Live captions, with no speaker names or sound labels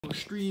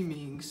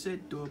Streaming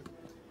setup.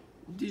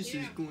 This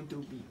is going to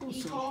be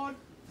awesome.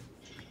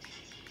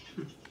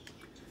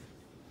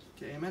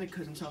 Okay, I'm at a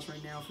cousin's house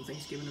right now for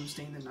Thanksgiving. I'm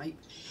staying the night,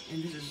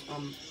 and this is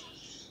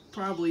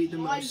probably the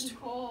most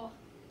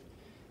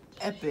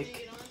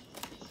epic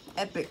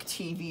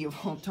TV of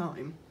all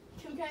time.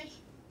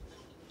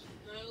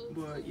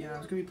 But yeah, I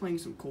was gonna be playing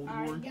some Cold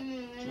War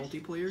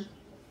multiplayer,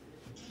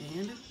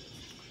 and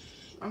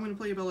I'm gonna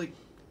play about like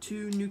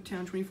 2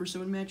 Nuketown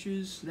 24/7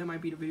 matches. That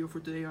might be the video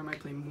for today. I might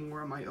play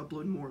more. I might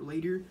upload more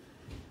later,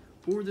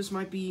 or this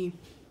might be,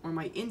 or I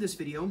might end this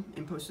video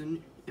and post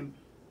it and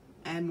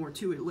add more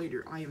to it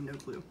later. I have no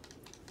clue.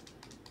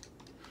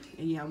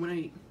 And yeah, when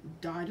I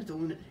died at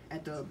the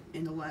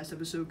in the last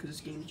episode because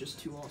this game is just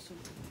too awesome.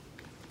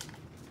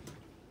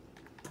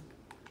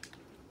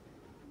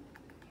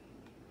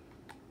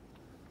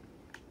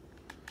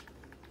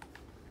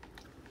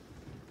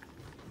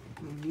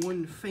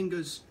 One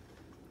fingers.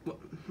 Well,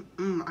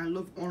 I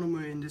love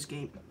armor in this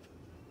game.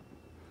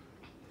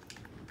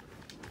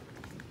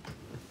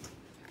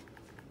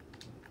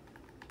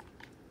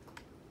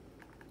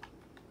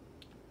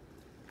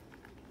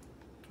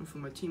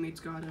 Hopefully my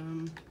teammates got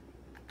him.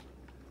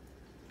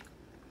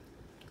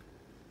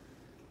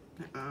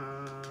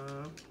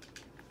 Don't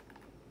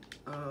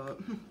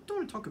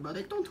want to talk about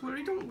it. Don't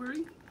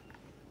worry.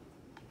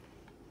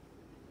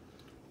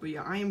 But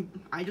yeah,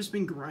 I just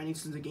been grinding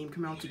since the game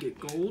came out to get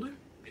gold.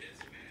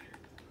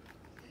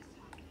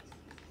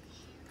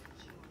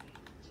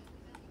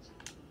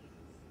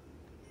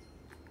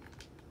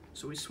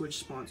 So we switched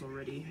spawns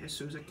already as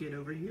soon as I get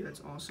over here. That's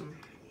awesome.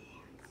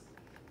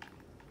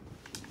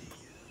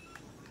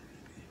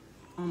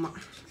 Oh my.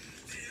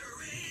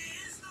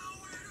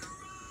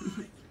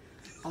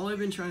 All I've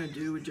been trying to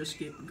do is just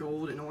get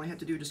gold, and all I have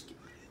to do is just get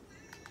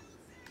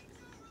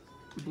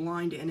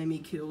blind enemy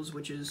kills,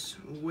 which is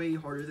way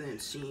harder than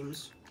it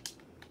seems.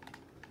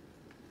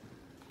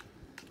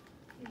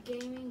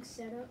 Gaming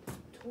setup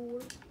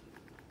tour.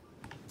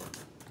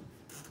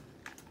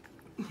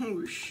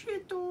 Oh,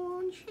 shit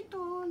on.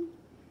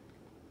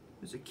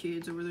 There's the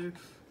kids over there.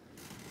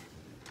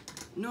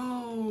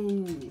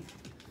 No!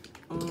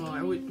 Oh,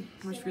 I always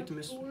forget to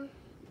miss.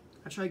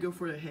 I try to go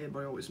for the head, but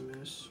I always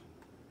miss.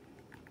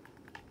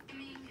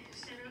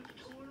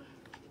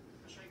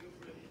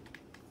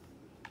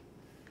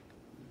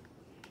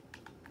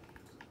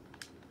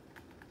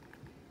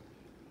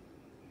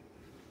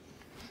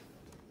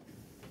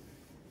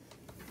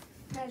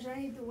 Gosh, I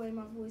hate the way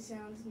my voice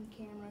sounds in the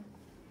camera.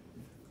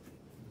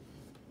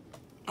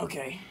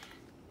 Okay.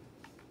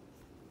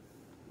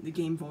 The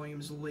game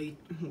volume is way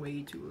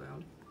too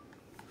loud.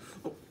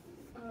 Oh.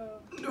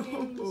 No.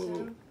 Gaming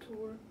setup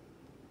tour.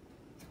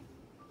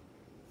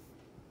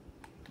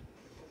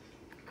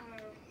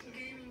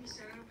 Gaming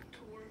setup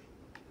tour.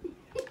 I'm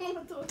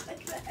gonna talk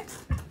like that.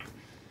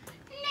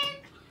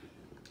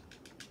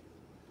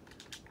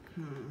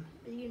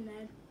 Are you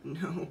mad?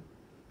 No.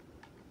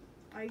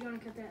 Are you gonna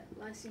cut that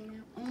last scene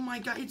out? Oh my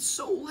god, it's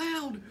so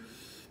loud!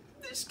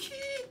 This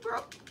kid,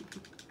 bro!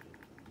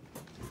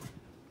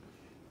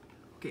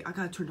 Okay, I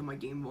gotta turn down my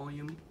game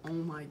volume. Oh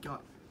my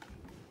god.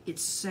 It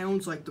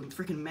sounds like the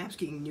freaking map's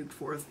getting nuked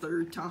for a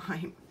 3rd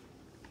time.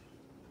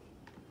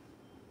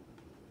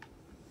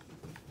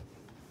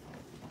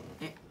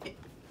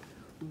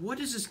 What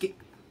is this game?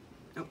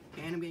 Oh,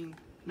 and I'm getting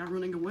not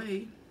running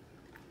away.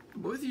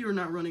 Both of you are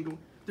not running away.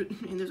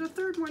 And there's a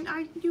 3rd one.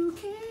 You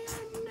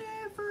can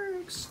never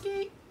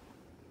escape.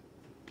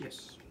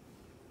 Yes.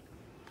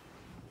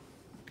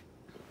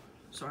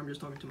 Sorry, I'm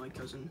just talking to my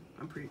cousin.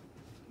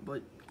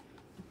 But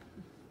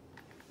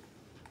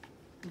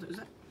is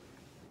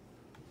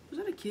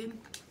that a kid?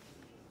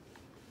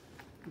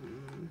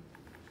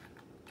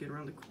 Get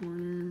around the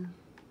corner.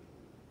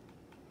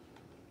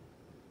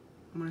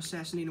 I'm gonna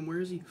assassinate him. Where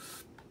is he?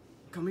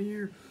 Come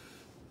here.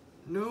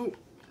 No.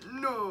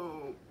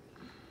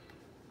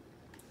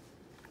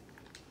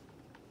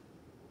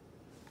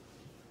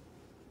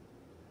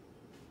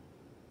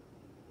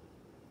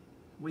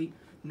 Wait,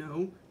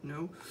 no.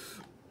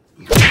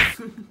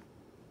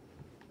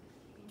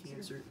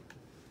 Cancer.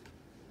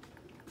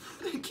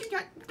 The kid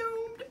got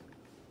doomed.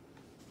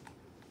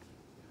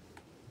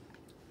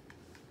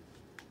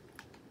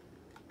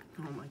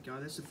 Oh my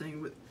god, that's the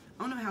thing with...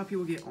 I don't know how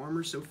people get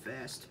armor so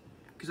fast.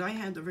 Because I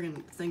had the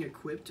freaking thing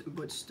equipped,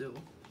 but still.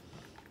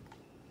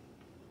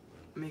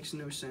 It makes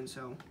no sense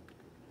how...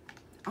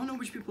 I don't know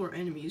which people are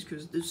enemies,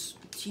 because this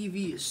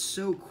TV is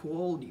so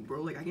quality,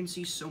 bro. Like, I can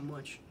see so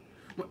much.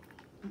 What?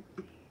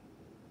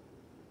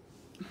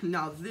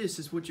 Now this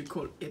is what you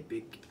call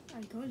epic.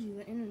 I told you,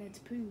 the internet's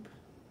poop.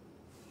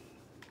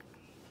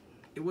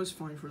 It was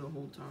fine for the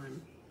whole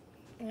time.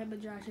 Yeah,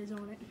 but Josh is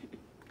on it.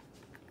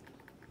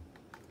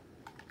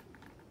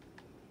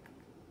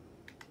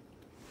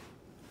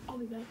 I'll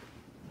be back.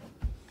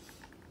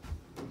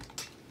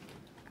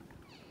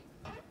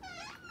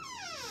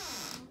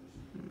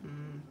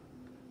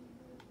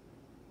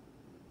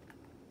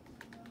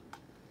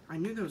 I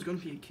knew there was going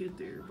to be a kid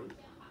there, but...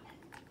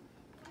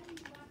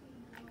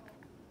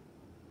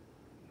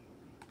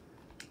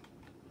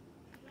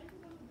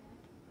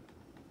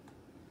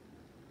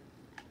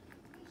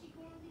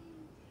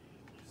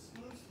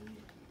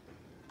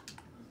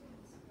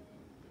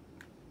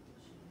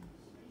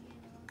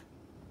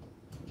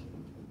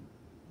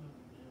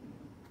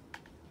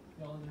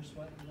 you're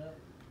sweating it up.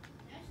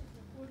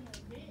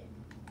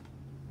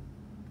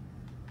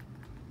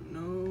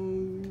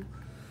 No.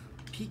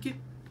 Peek it.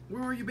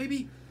 Where are you,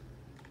 baby?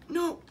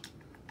 No.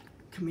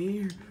 Come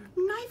here.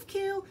 Knife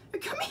kill.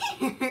 Come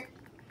here.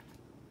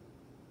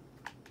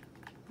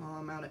 Oh,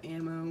 I'm out of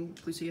ammo.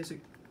 Please, he has a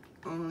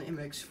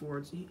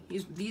MX4.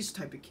 He's these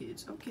type of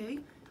kids. Okay.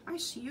 I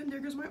see you. And there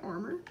goes my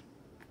armor.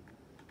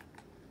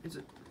 Is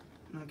it?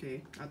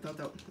 Okay. I thought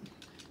that.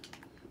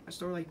 I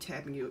started like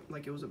tapping it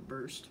like it was a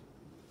burst.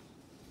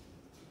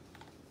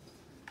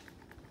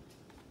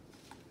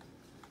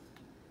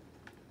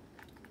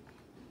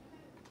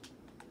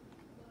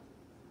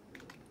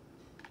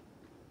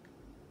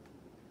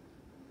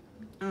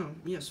 Oh,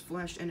 yes,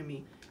 flashed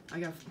enemy.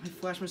 I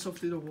flashed myself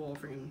through the wall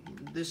for him.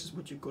 This is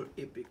what you call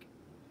epic.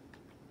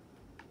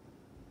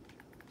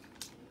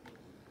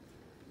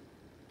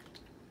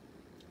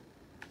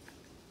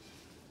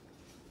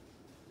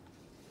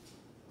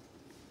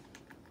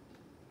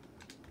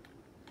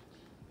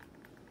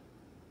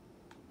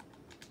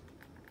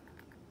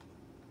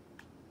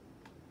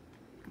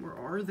 Where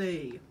are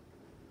they?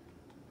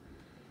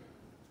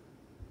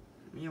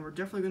 Yeah, we're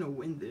definitely gonna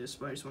win this,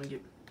 but I just want to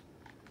get...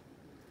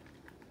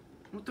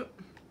 What the?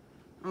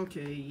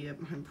 Okay, yep,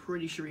 I'm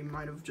pretty sure we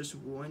might have just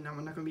won. Now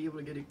I'm not going to be able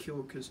to get a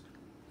kill because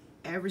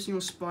every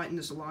single spot in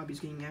this lobby is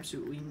getting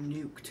absolutely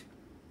nuked.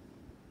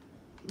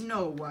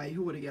 No way,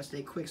 who would have guessed?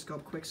 Quick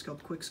scope, quick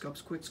scope, quick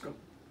scopes, quick scope.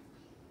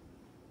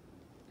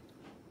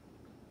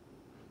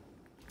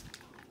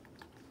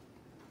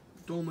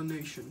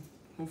 Domination.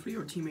 Hopefully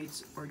our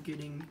teammates are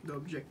getting the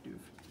objective.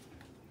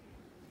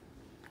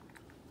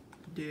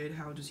 Dead,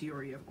 how does he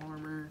already have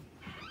armor?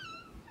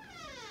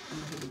 I'm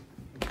gonna hold him.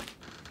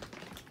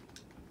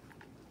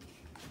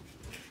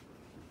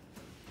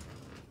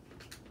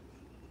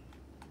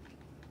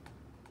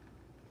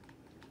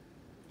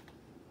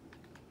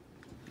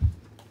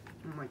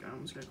 Oh my god, I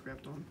almost got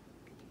crapped on.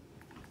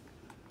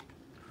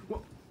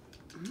 What?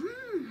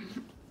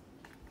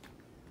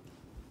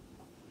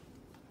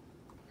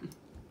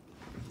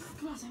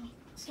 Come on, Sammy.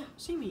 Let's go.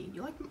 Sammy,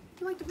 you like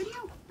the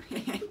video?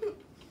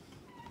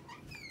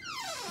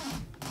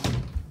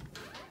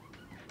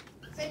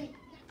 Sammy.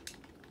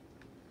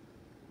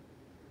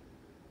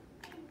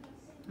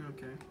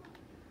 Okay.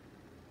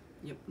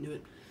 Yep, knew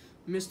it.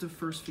 Missed the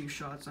first few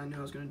shots. I knew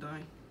I was gonna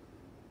die.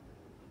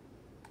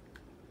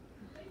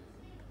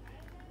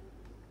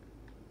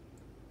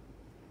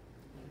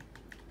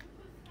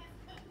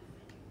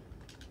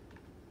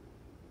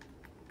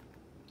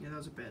 Yeah, that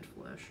was a bad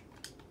flash.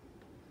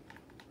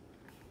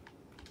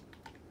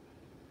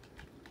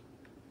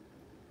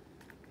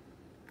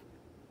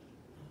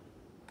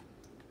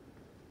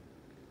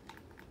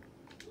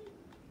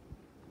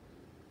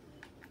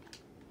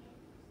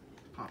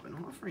 Popping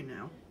off right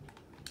now.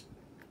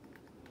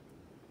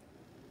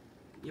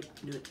 Yep,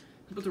 knew it.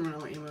 I'm about to run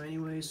out of ammo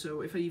anyway,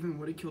 so if I even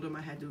would have killed him,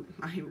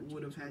 I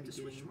would have had to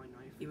switch my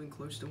knife. Even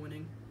close to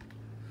winning.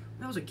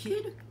 That was a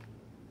kid?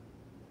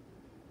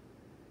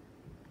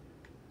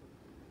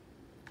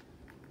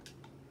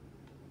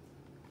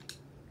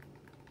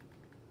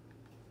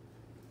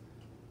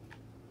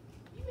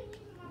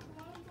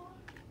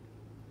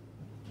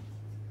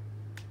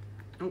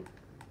 Oh.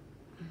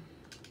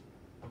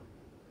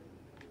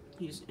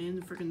 He's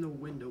in freaking the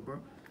window, bro.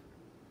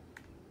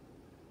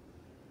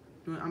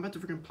 I'm about to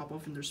freaking pop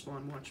off in their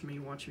spawn. Watch me,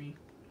 watch me.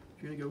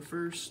 You're gonna go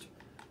first.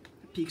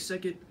 Peek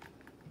second.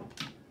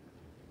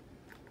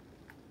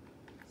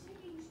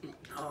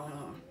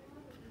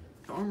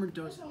 The armor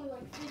does. That's only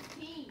like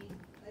 15.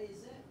 Hey,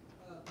 is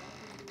that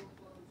bathroom door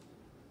closed?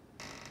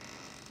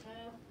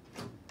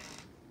 No.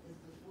 Is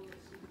the toilet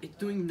seat It's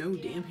doing no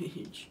Yeah.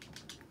 damage.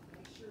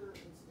 Make sure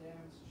it's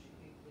down so she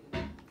can't get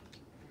in.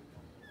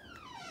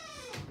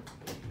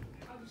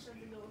 I'll just shut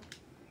the door.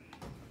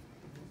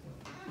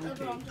 Okay. That's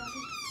what I'm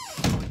talking.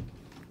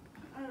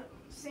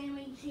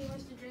 Sammy, she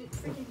wants to drink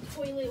freaking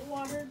toilet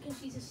water because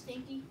she's a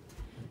stinky.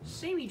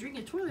 Sammy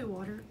drinking toilet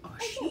water. Oh,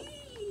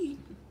 she.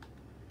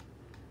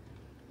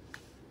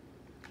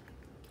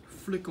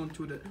 Flick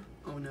onto the.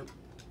 Oh no.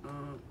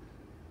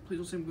 Please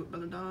don't say I'm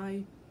about to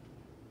die.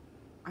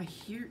 I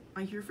hear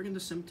freaking the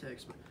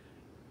Simtex, but.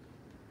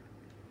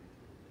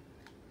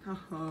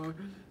 Haha.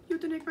 You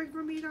didn't expect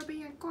for me to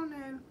be a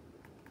Connell.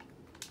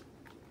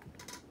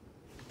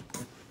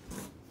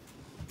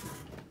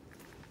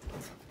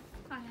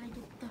 I gotta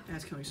get the.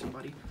 That's killing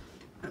somebody.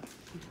 Right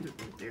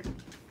there.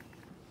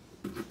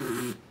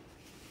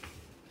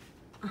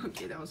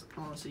 Okay, that was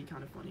honestly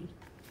kind of funny.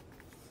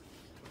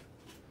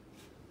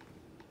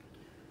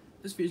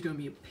 This video's gonna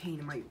be a pain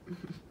in my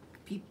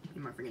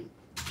in my freaking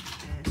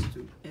ass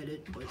to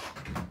edit, but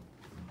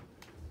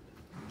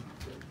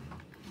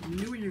you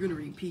knew you were gonna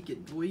repeat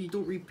it, boy. You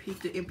don't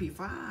repeat the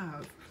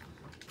MP5.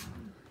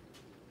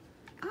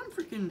 I'm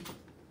freaking.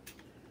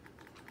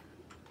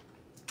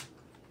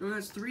 No,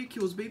 that's 3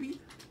 kills,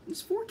 baby.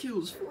 It's 4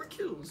 kills. 4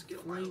 kills.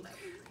 Get flank.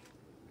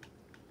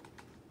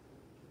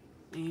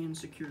 And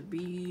secure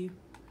B.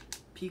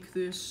 Peek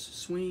this.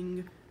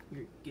 Swing.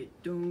 You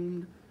get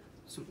domed.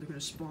 So they're gonna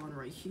spawn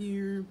right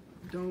here.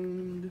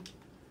 Domed.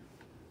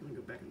 Let me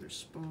go back in their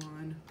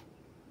spawn.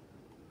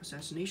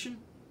 Assassination?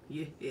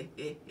 Yeah.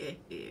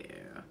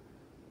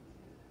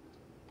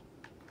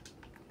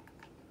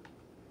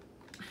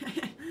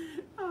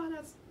 Oh,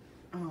 that's...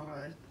 Oh,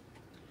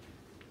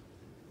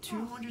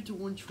 200 to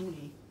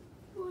 120.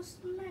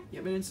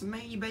 Yeah, but it's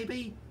me,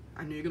 baby.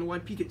 I know you're gonna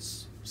wide peek it.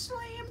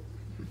 Slam!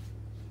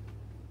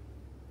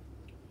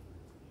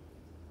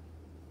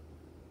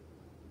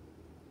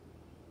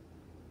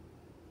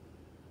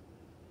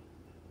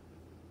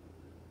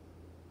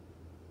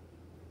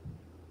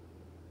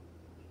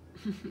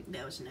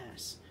 That was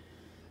nice.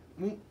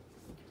 Well,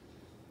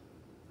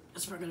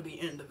 that's probably gonna be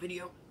the end of the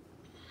video.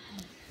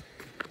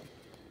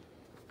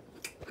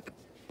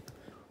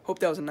 Hope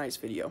that was a nice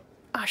video.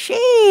 Ah,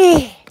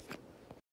 shit!